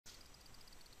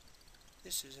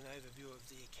This is an overview of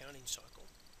the accounting cycle,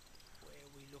 where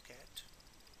we look at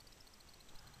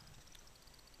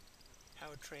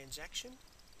how a transaction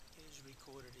is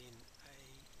recorded in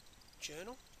a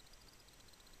journal,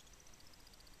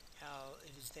 how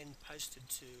it is then posted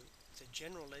to the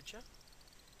general ledger,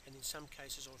 and in some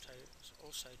cases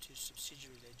also to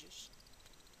subsidiary ledgers,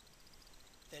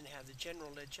 then how the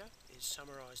general ledger is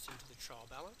summarised into the trial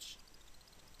balance.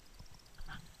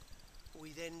 We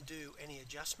then do any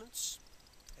adjustments,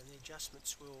 and the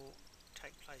adjustments will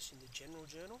take place in the general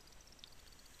journal.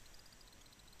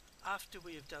 After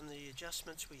we have done the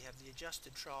adjustments, we have the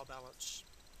adjusted trial balance,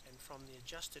 and from the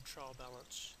adjusted trial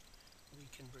balance we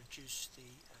can produce the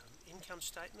income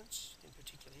statements. In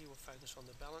particular here we'll focus on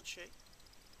the balance sheet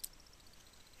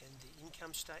and the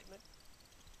income statement,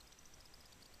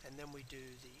 and then we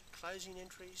do the closing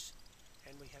entries,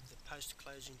 and we have the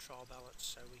post-closing trial balance,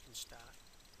 so we can start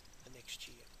the next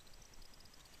year.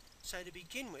 So to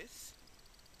begin with,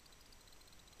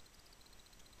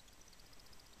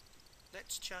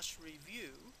 let's just review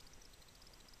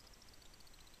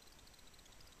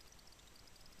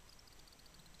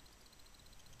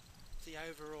the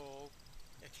overall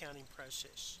accounting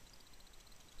process.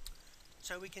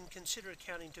 So we can consider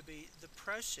accounting to be the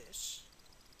process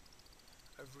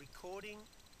of recording,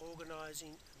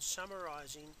 organising and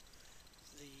summarising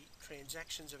the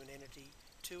transactions of an entity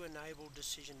to enable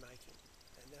decision making,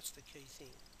 and that's the key thing,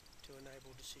 to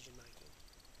enable decision making.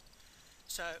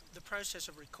 So the process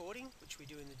of recording, which we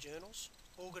do in the journals,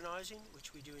 organising,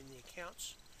 which we do in the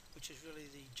accounts, which is really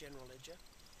the general ledger,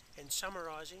 and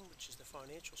summarising, which is the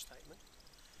financial statement,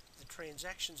 the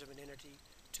transactions of an entity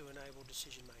to enable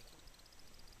decision making.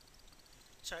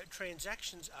 So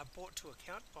transactions are brought to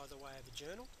account by the way of a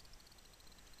journal.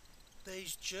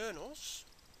 These journals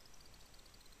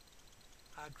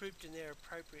are grouped in their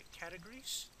appropriate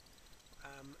categories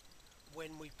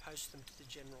when we post them to the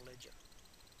general ledger.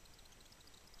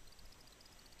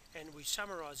 And we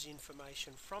summarise the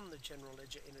information from the general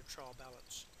ledger in a trial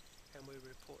balance, and we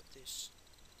report this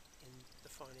in the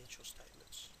financial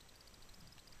statements.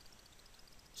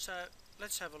 So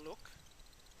let's have a look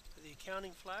at the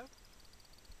accounting flow,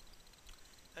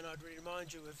 and I'd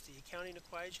remind you of the accounting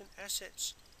equation: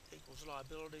 assets equals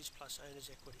liabilities plus owner's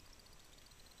equity.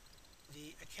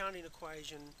 The accounting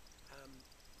equation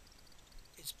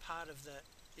is part of the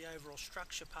overall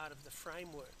structure, part of the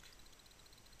framework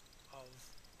of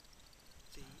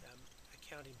the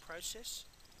accounting process,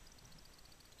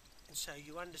 and so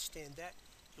you understand that,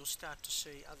 you'll start to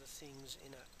see other things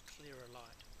in a clearer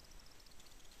light.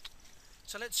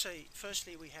 So let's see,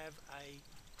 firstly we have a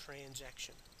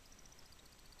transaction,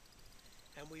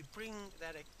 and we bring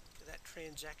that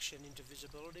transaction into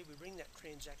visibility, we bring that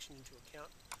transaction into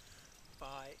account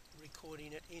by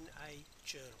recording it in a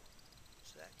journal.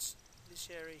 So that's this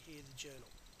area here, the journal.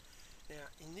 Now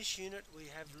in this unit we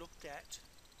have looked at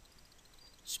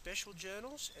special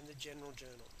journals and the general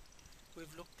journal.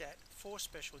 We've looked at 4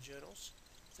 special journals.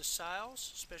 The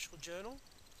sales special journal,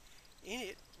 in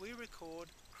it we record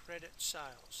credit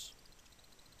sales.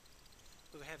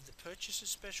 We have the purchases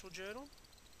special journal,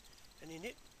 and in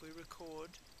it we record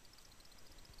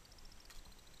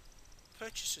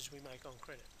purchases we make on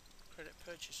credit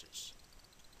purchases.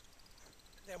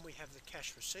 Then we have the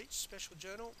cash receipts special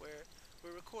journal, where we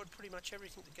record pretty much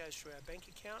everything that goes through our bank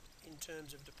account in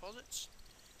terms of deposits.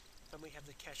 Then we have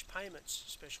the cash payments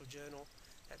special journal,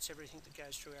 that's everything that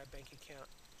goes through our bank account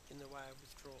in the way of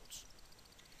withdrawals.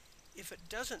 If it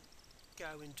doesn't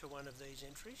go into one of these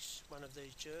entries, one of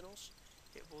these journals,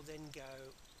 it will then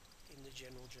go in the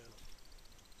general journal.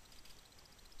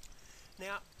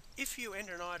 Now if you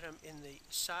enter an item in the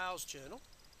sales journal,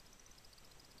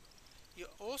 you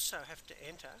also have to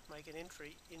make an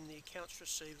entry in the accounts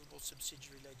receivable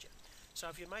subsidiary ledger. So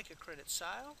if you make a credit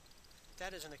sale,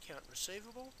 that is an account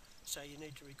receivable, so you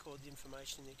need to record the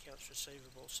information in the accounts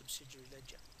receivable subsidiary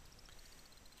ledger.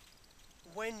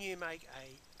 When you make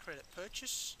a credit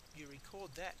purchase, you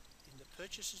record that in the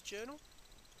purchases journal,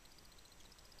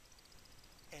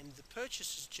 and the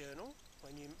purchases journal,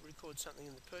 when you record something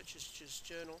in the purchases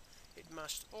journal, it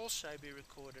must also be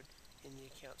recorded in the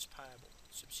accounts payable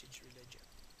subsidiary ledger.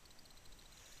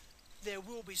 There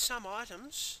will be some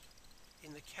items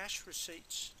in the cash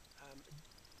receipts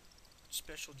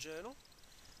special journal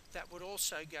that would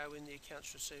also go in the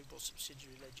accounts receivable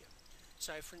subsidiary ledger.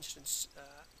 So for instance,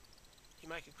 you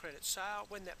make a credit sale,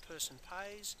 when that person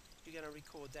pays, you're going to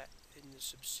record that in the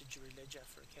subsidiary ledger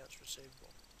for accounts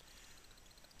receivable.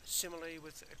 Similarly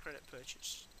with a credit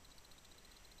purchase,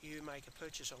 you make a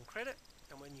purchase on credit,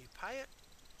 and when you pay it,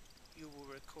 you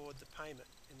will record the payment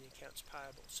in the accounts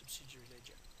payable subsidiary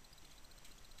ledger.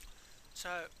 So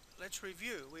let's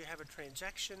review. We have a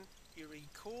transaction. You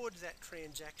record that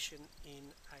transaction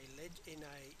in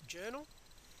a journal,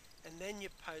 and then you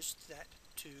post that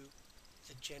to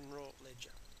the general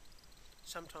ledger.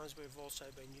 Sometimes we've also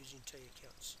been using T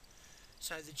accounts.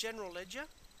 So the general ledger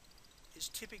is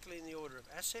typically in the order of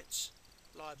assets,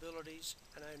 liabilities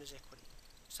and owner's equity.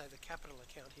 So the capital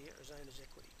account here is owner's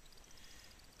equity.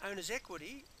 Owner's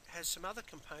equity has some other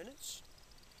components.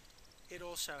 It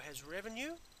also has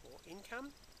revenue or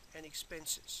income and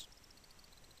expenses.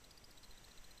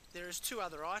 There is two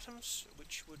other items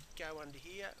which would go under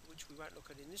here, which we won't look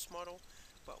at in this model,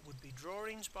 but would be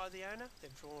drawings by the owner.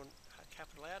 They've drawn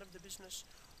capital out of the business,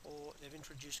 or they've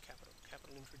introduced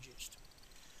capital introduced.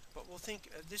 But we'll think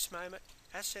at this moment,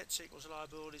 assets equals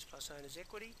liabilities plus owner's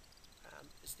equity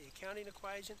is the accounting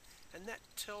equation, and that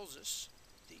tells us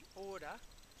the order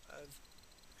of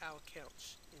our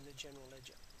accounts in the general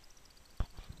ledger.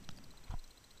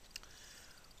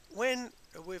 When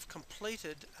we've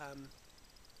completed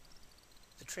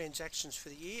the transactions for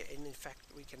the year, and in fact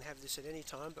we can have this at any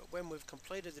time, but when we've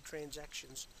completed the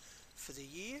transactions for the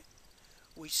year,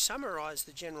 we summarise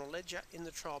the general ledger in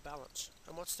the trial balance.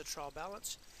 And what's the trial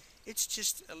balance? It's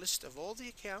just a list of all the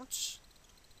accounts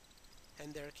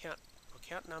and their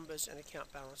account numbers and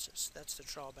account balances. That's the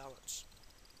trial balance.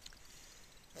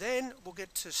 Then we'll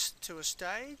get to a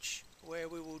stage where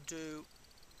we will do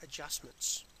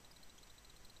adjustments.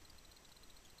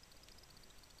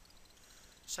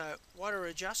 So what are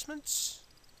adjustments?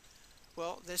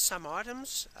 Well, there's some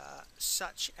items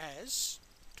such as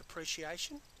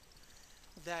depreciation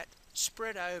that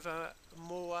spread over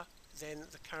more than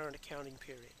the current accounting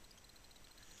period.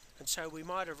 And so we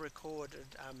might have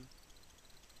recorded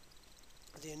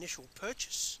the initial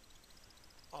purchase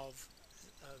of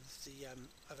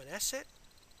an asset,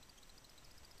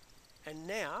 and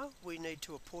now we need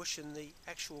to apportion the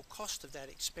actual cost of that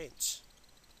expense.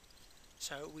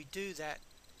 So we do that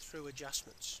through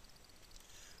adjustments.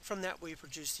 From that we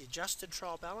produce the adjusted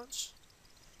trial balance,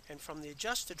 and from the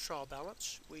adjusted trial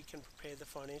balance we can prepare the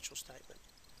financial statement.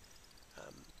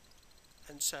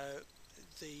 And so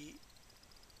the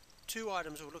two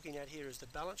items we're looking at here is the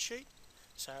balance sheet.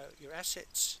 So your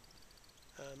assets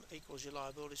equals your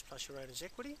liabilities plus your owner's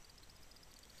equity,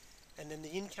 and then the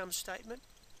income statement,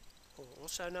 or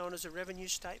also known as a revenue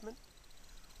statement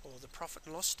or the profit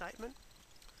and loss statement.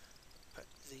 But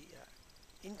the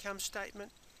income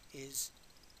statement is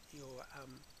your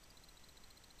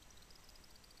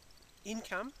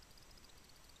income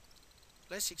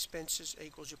less expenses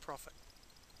equals your profit,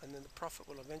 and then the profit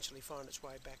will eventually find its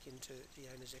way back into the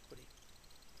owner's equity.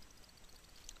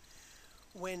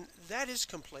 When that is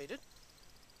completed,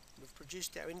 we've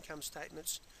produced our income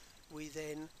statements, we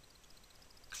then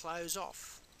close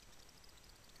off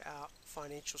our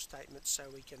financial statements so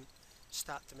we can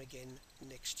start them again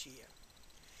next year.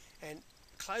 And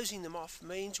closing them off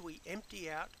means we empty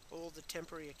out all the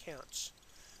temporary accounts.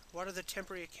 What are the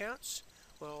temporary accounts?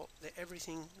 Well, they're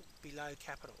everything below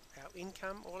capital. Our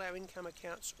income, all our income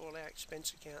accounts, all our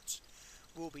expense accounts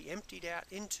will be emptied out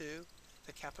into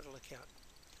the capital account,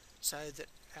 so that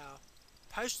our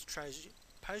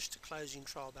post-closing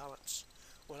trial balance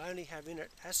will only have in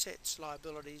it assets,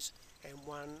 liabilities and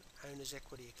one owner's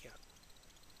equity account.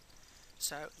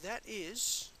 So that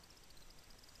is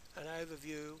an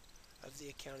overview of the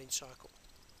accounting cycle.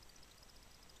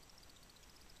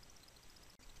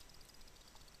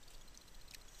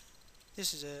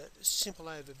 This is a simple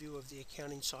overview of the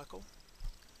accounting cycle,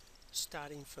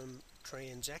 starting from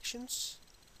transactions,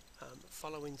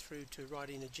 following through to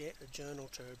writing a journal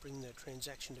to bring the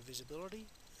transaction to visibility,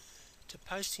 to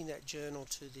posting that journal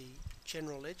to the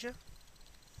general ledger,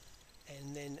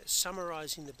 and then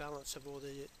summarising the balance of all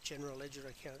the general ledger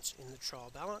accounts in the trial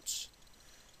balance,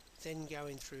 then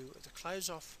going through the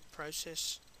close-off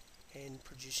process and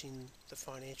producing the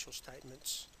financial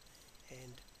statements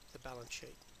and the balance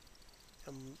sheet,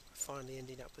 and finally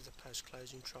ending up with a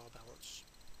post-closing trial balance.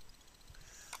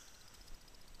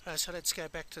 So let's go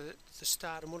back to the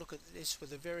start, and we'll look at this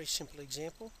with a very simple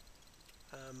example.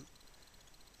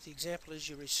 The example is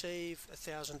you receive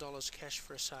 $1,000 cash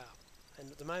for a sale,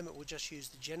 and at the moment we'll just use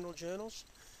the general journals,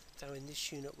 though in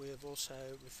this unit we have also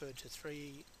referred to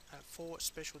four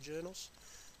special journals: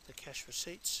 the cash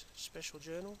receipts special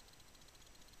journal,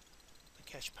 the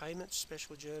cash payments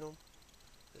special journal,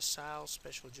 the sales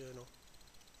special journal,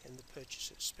 and the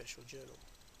purchases special journal.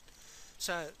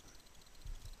 So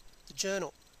the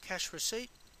journal, cash receipt,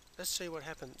 let's see what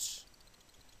happens.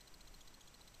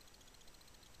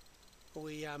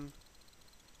 We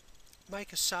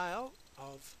make a sale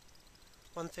of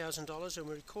 $1,000 and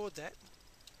we record that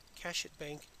cash at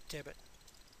bank debit.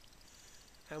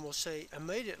 and we'll see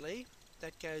immediately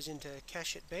that goes into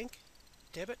cash at bank,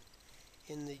 debit,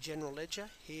 in the general ledger.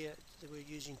 Here we're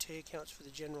using T accounts for the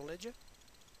general ledger,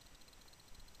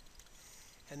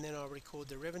 and then I'll record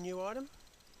the revenue item,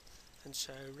 and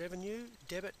so revenue,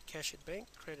 debit, cash at bank,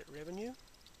 credit revenue,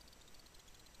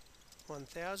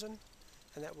 1,000,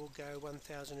 and that will go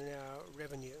 1,000 in our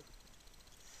revenue.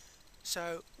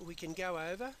 So we can go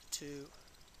over to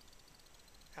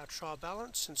our trial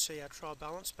balance and see our trial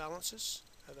balance balances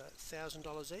of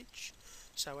 $1,000 each.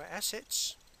 So our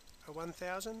assets are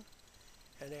 1,000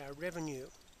 and our revenue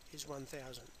is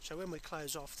 1,000. So when we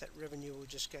close off, that revenue will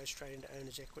just go straight into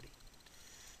owner's equity.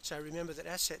 So remember that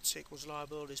assets equals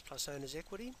liabilities plus owner's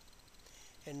equity,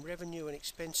 and revenue and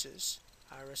expenses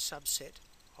are a subset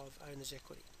of owner's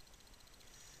equity.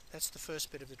 That's the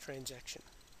first bit of the transaction.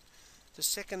 The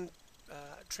second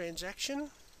transaction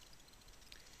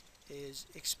is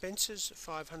expenses,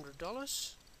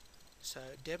 $500. So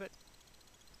debit,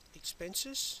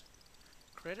 expenses,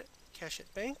 credit, cash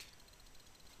at bank.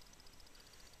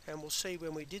 And we'll see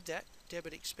when we did that,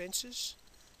 debit expenses,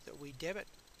 that we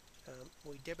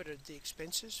debited the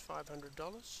expenses,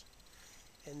 $500.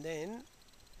 And then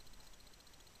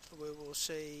we will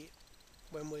see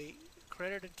when we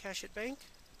credited cash at bank,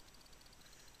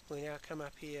 we now come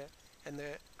up here and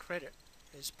the credit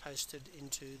is posted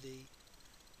into the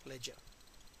ledger.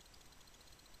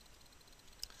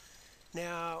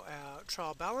 Now our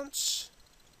trial balance,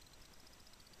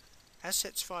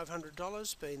 assets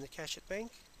 $500 being the cash at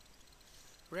bank,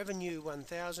 revenue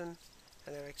 1,000,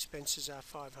 and our expenses are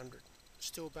 500,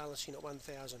 still balancing at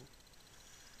 1,000.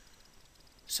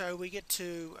 So we get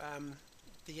to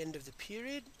the end of the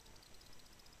period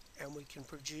and we can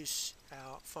produce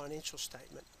our financial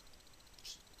statement.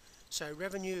 So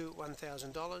revenue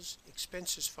 $1,000,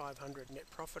 expenses 500, net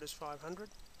profit is 500.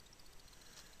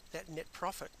 That net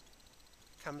profit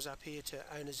comes up here to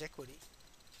owner's equity.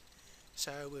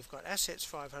 So we've got assets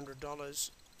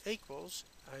 $500 equals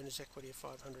owner's equity of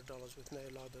 $500 with no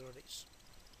liabilities.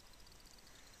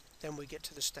 Then we get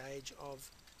to the stage of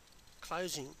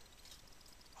closing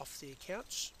off the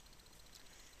accounts,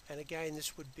 and again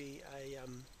this would be a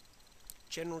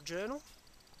general journal.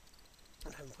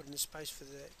 I haven't put in the space for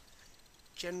the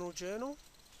general journal,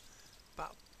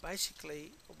 but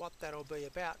basically what that'll be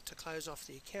about to close off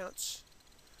the accounts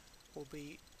will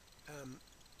be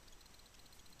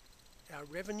our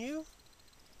revenue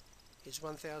is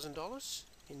 $1,000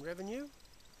 in revenue,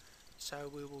 so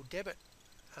we will debit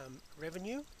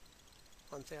revenue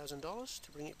 $1,000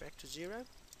 to bring it back to zero.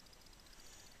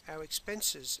 Our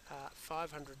expenses are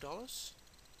 $500,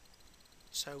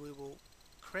 so we will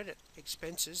credit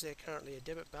expenses. They're currently a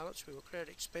debit balance. We will credit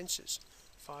expenses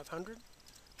 500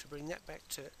 to bring that back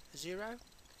to zero,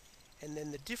 and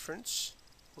then the difference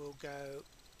will go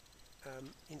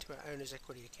into our owner's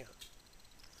equity account.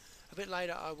 A bit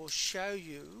later I will show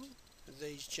you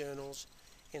these journals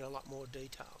in a lot more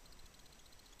detail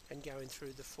and going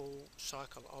through the full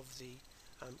cycle of the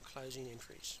closing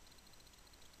entries.